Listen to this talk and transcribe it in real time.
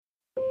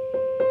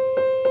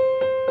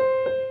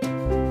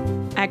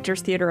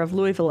Actors Theatre of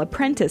Louisville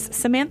apprentice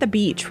Samantha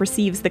Beach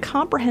receives the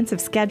comprehensive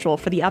schedule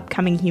for the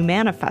upcoming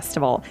Humana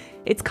Festival.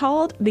 It's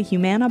called the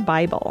Humana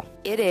Bible.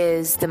 It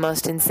is the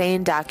most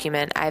insane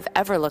document I've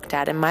ever looked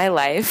at in my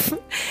life.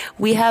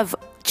 We have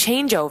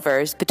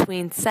changeovers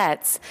between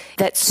sets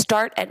that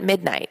start at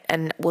midnight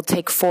and will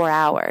take 4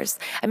 hours.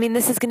 I mean,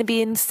 this is going to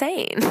be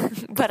insane,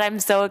 but I'm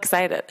so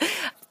excited.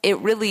 It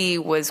really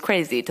was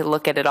crazy to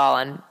look at it all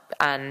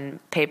on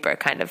paper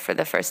kind of for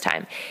the first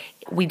time.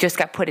 We just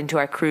got put into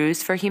our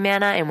crews for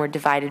Humana, and we're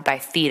divided by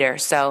theater.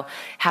 So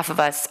half of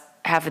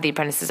the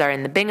apprentices are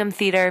in the Bingham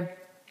Theater,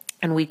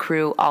 and we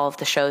crew all of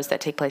the shows that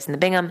take place in the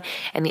Bingham,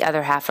 and the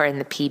other half are in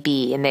the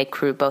PB, and they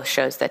crew both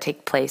shows that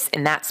take place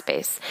in that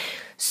space.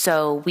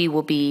 So we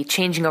will be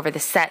changing over the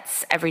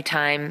sets every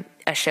time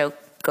a show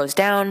goes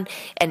down,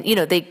 and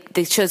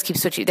the shows keep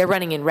switching. They're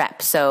running in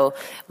rep, so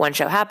one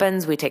show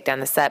happens, we take down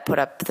the set, put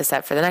up the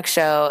set for the next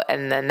show,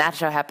 and then that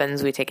show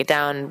happens, we take it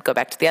down, go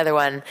back to the other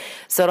one.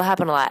 So it'll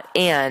happen a lot.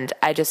 And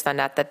I just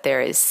found out that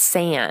there is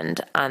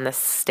sand on the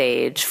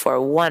stage for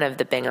one of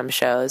the Bingham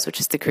shows, which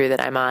is the crew that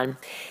I'm on.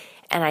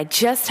 And I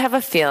just have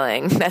a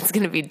feeling that's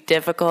going to be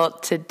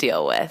difficult to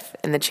deal with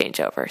in the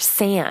changeover.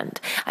 Sand.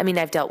 I mean,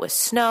 I've dealt with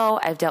snow,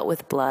 I've dealt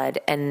with blood,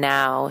 and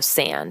now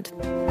sand.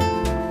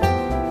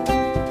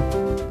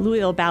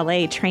 Louisville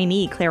Ballet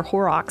trainee Claire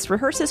Horrocks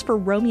rehearses for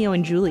Romeo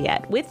and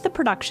Juliet with the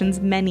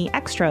production's many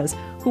extras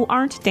who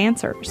aren't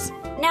dancers.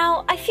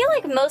 Now, I feel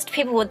like most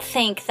people would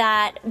think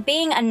that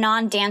being a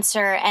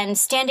non-dancer and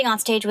standing on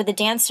stage with a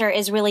dancer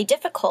is really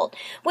difficult,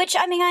 which,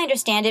 I mean, I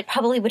understand it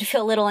probably would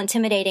feel a little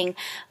intimidating,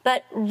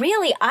 but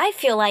really, I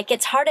feel like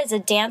it's hard as a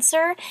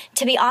dancer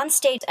to be on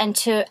stage and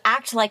to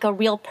act like a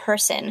real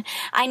person.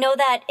 I know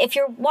that if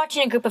you're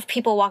watching a group of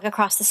people walk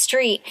across the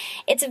street,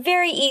 it's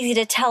very easy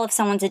to tell if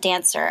someone's a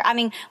dancer. I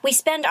mean, we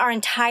spend our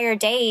entire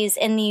days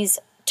in these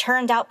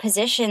turned out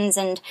positions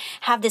and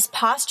have this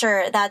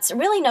posture that's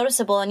really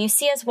noticeable, and you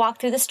see us walk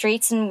through the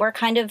streets and we're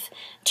kind of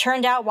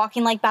turned out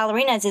walking like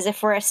ballerinas as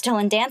if we're still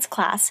in dance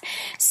class.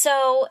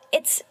 So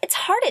it's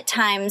hard at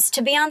times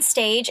to be on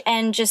stage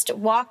and just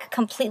walk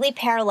completely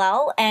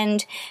parallel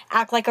and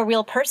act like a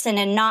real person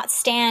and not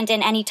stand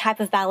in any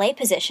type of ballet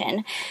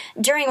position.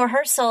 During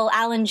rehearsal,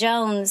 Alan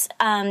Jones,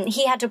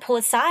 he had to pull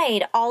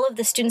aside all of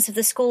the students of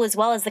the school as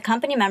well as the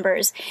company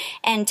members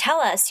and tell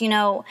us,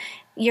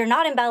 you're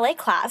not in ballet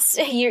class.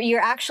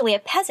 You're actually a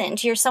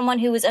peasant. You're someone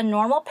who is a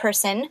normal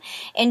person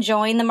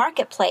enjoying the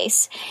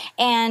marketplace.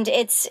 And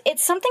it's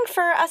something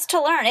for us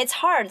to learn. It's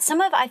hard.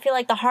 I feel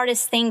like the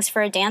hardest things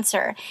for a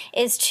dancer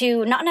is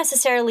to not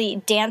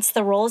necessarily dance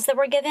the roles that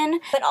we're given,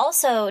 but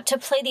also to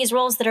play these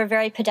roles that are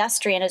very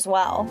pedestrian as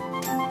well.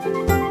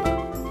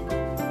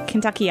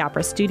 Kentucky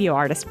Opera studio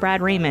artist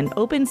Brad Raymond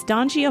opens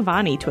Don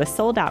Giovanni to a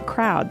sold-out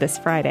crowd this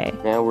Friday.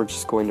 Now we're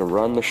just going to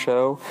run the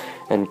show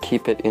and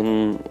keep it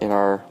in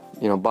our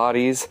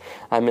bodies.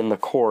 I'm in the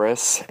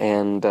chorus,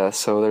 and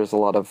so there's a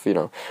lot of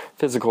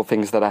physical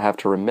things that I have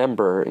to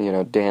remember,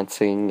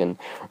 dancing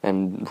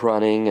and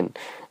running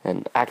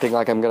and acting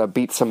like I'm gonna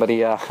beat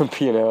somebody up,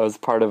 as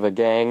part of a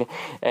gang.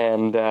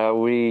 And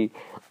we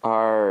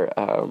are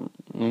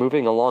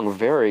moving along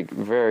very,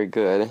 very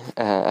good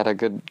at a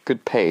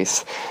good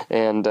pace.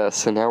 And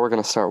so now we're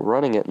going to start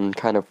running it and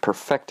kind of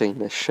perfecting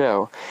this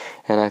show.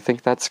 And I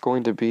think that's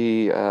going to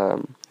be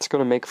it's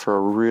going to make for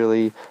a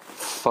really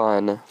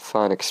fun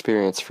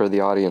experience for the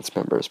audience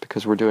members,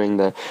 because we're doing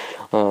the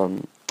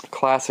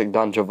classic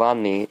Don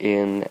Giovanni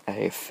in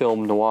a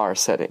film noir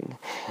setting.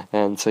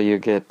 And so you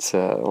get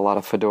a lot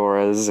of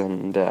fedoras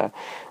and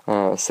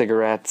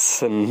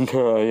cigarettes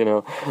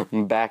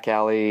and back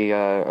alley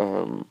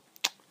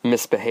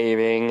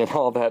misbehaving and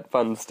all that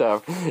fun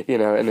stuff,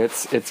 and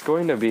it's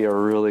going to be a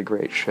really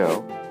great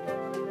show.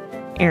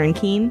 Erin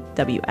Keene,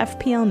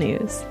 WFPL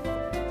News.